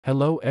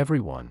Hello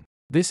everyone.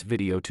 This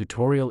video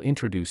tutorial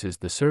introduces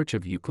the search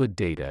of Euclid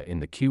data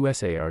in the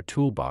QSAR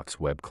Toolbox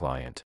Web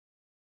Client.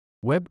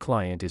 Web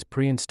Client is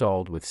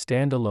pre-installed with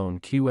standalone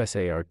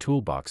QSAR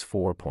Toolbox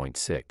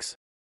 4.6.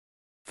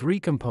 Three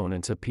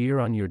components appear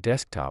on your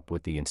desktop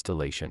with the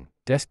installation: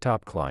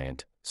 Desktop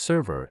Client,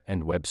 Server,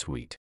 and Web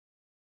Suite.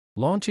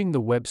 Launching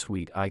the Web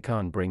Suite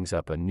icon brings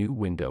up a new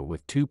window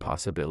with two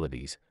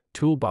possibilities: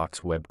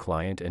 Toolbox Web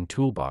Client and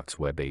Toolbox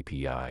Web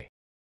API.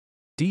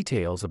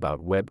 Details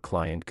about Web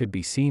Client could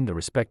be seen in the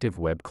respective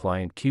Web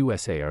Client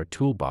QSAR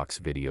Toolbox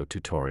video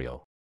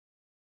tutorial.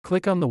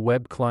 Click on the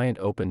Web Client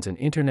opens an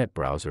internet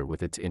browser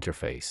with its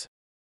interface.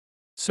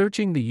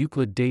 Searching the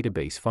Euclid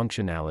database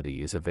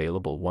functionality is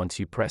available once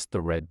you press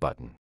the red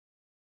button.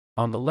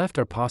 On the left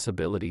are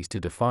possibilities to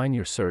define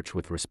your search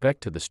with respect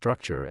to the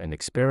structure and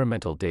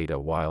experimental data,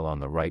 while on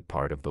the right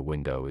part of the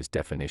window is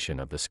definition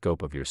of the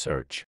scope of your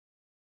search.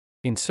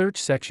 In search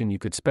section you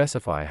could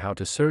specify how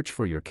to search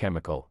for your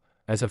chemical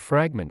as a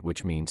fragment,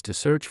 which means to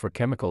search for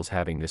chemicals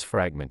having this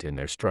fragment in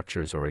their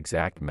structures, or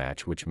exact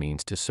match, which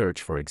means to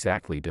search for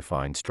exactly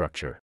defined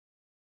structure.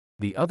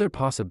 The other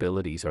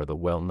possibilities are the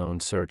well-known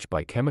search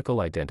by chemical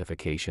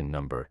identification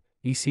number,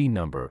 EC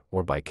number,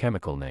 or by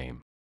chemical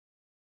name.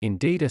 In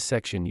data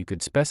section you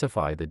could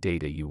specify the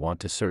data you want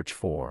to search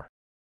for.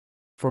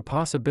 For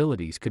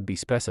possibilities could be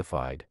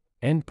specified: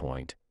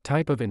 endpoint,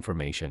 type of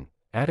information,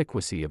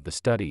 adequacy of the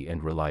study,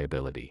 and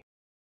reliability.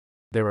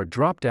 There are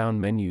drop-down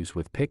menus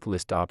with pick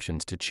list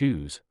options to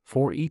choose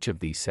for each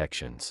of these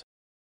sections.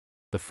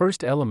 The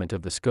first element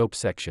of the scope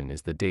section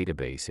is the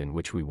database in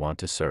which we want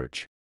to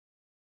search.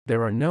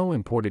 There are no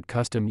imported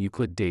custom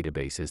Euclid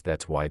databases,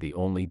 that's why the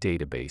only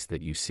database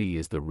that you see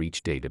is the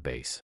Reach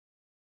database.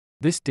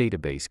 This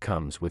database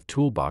comes with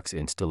Toolbox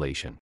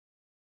installation.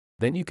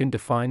 Then you can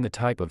define the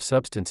type of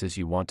substances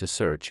you want to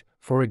search.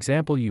 For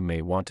example, you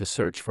may want to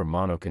search for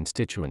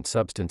monoconstituent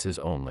substances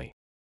only.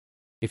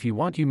 If you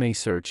want, you may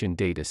search in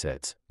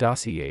datasets,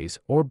 dossiers,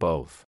 or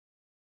both.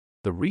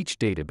 The Reach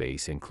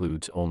database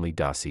includes only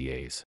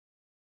dossiers,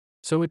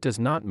 so it does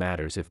not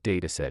matter if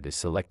dataset is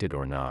selected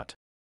or not.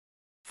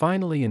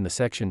 Finally, in the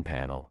section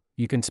panel,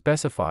 you can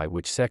specify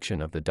which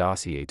section of the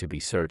dossier to be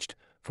searched.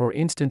 For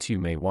instance, you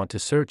may want to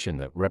search in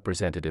the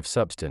representative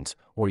substance,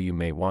 or you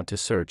may want to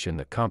search in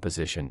the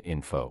composition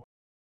info.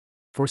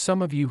 For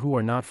some of you who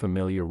are not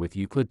familiar with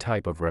Euclid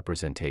type of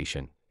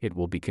representation, it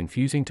will be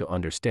confusing to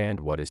understand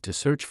what is to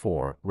search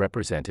for: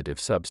 representative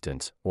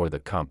substance or the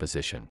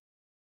composition.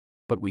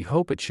 But we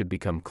hope it should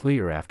become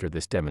clear after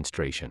this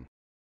demonstration.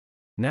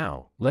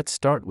 Now, let's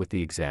start with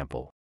the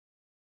example.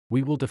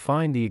 We will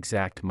define the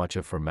exact much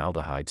of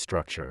formaldehyde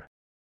structure.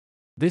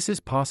 This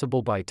is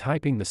possible by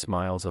typing the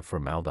smiles of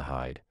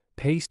formaldehyde,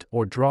 paste,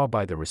 or draw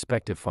by the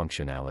respective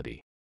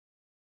functionality.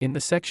 In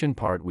the section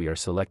part we are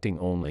selecting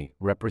only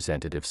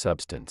representative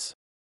substance.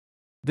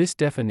 This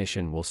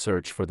definition will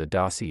search for the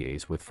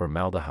dossiers with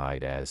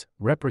formaldehyde as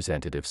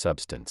representative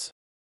substance.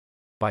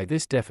 By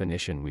this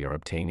definition we are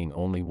obtaining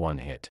only one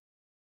hit.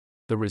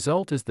 The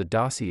result is the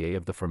dossier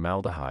of the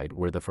formaldehyde,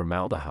 where the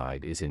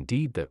formaldehyde is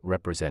indeed the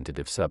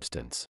representative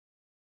substance.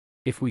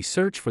 If we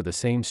search for the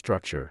same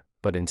structure,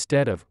 but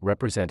instead of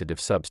representative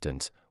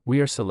substance,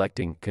 we are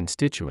selecting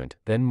constituent,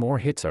 then more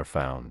hits are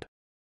found.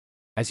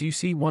 As you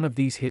see, one of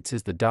these hits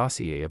is the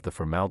dossier of the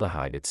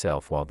formaldehyde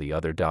itself, while the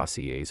other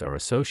dossiers are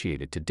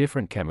associated to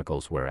different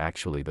chemicals where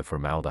actually the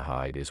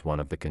formaldehyde is one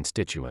of the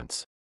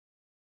constituents.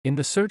 In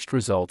the searched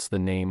results, the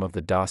name of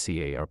the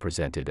dossier are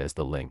presented as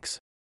the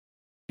links.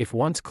 If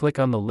once click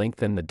on the link,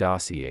 then the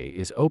dossier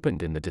is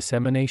opened in the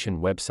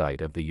dissemination website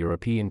of the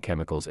European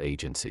Chemicals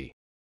Agency.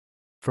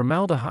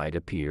 Formaldehyde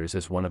appears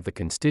as one of the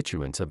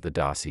constituents of the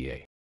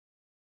dossier.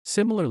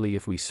 Similarly,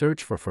 if we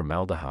search for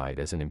formaldehyde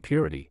as an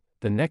impurity,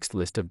 the next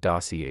list of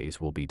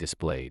dossiers will be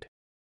displayed.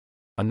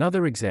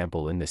 Another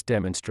example in this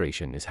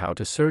demonstration is how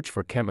to search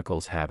for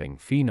chemicals having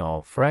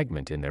phenol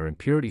fragment in their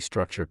impurity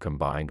structure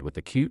combined with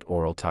acute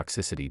oral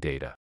toxicity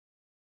data.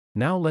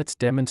 Now let's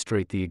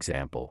demonstrate the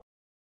example.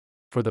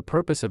 For the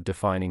purpose of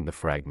defining the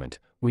fragment,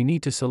 we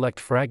need to select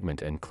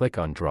fragment and click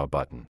on Draw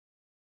button.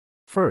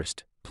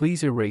 First,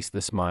 please erase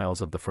the smiles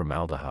of the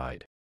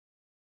formaldehyde.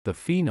 The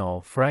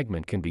phenol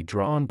fragment can be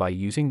drawn by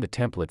using the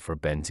template for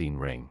benzene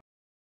ring.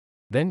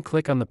 Then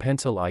click on the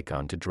pencil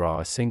icon to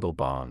draw a single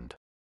bond.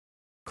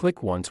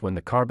 Click once when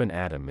the carbon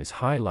atom is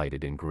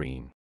highlighted in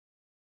green.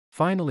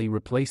 Finally,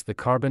 replace the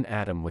carbon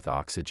atom with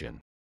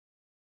oxygen.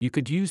 You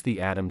could use the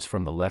atoms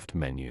from the left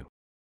menu.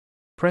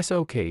 Press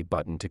OK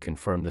button to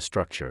confirm the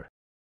structure.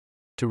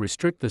 To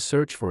restrict the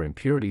search for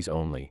impurities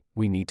only,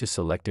 we need to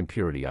select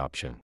impurity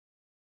option.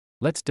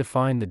 Let's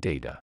define the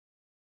data.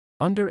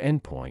 Under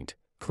endpoint,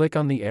 click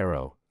on the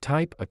arrow,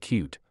 type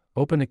acute,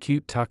 open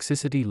acute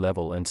toxicity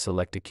level and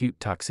select acute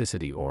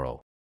toxicity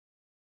oral.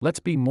 Let's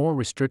be more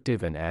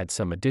restrictive and add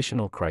some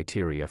additional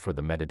criteria for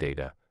the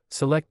metadata.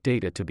 Select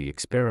data to be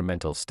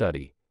experimental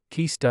study,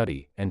 key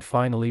study, and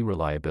finally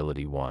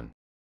reliability 1.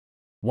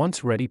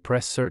 Once ready,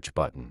 press search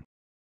button.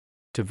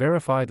 To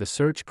verify the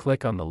search,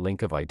 click on the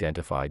link of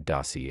identified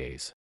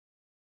dossiers.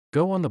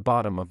 Go on the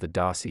bottom of the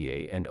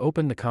dossier and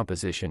open the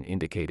composition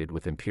indicated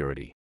with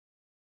impurity.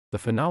 The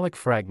phenolic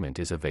fragment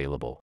is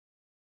available.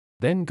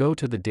 Then go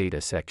to the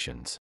data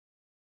sections.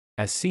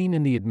 As seen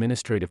in the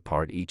administrative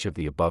part, each of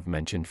the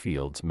above-mentioned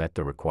fields met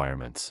the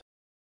requirements.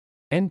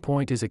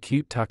 Endpoint is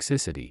acute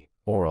toxicity,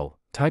 oral,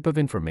 type of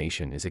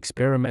information is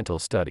experimental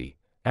study,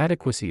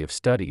 adequacy of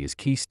study is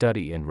key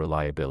study, and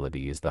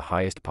reliability is the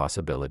highest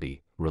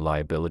possibility,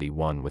 reliability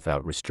 1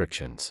 without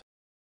restrictions.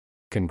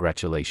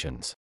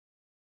 Congratulations!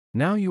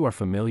 Now you are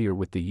familiar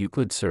with the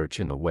Euclid search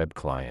in the web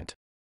client.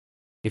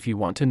 If you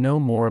want to know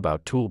more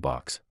about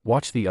Toolbox,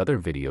 watch the other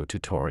video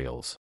tutorials.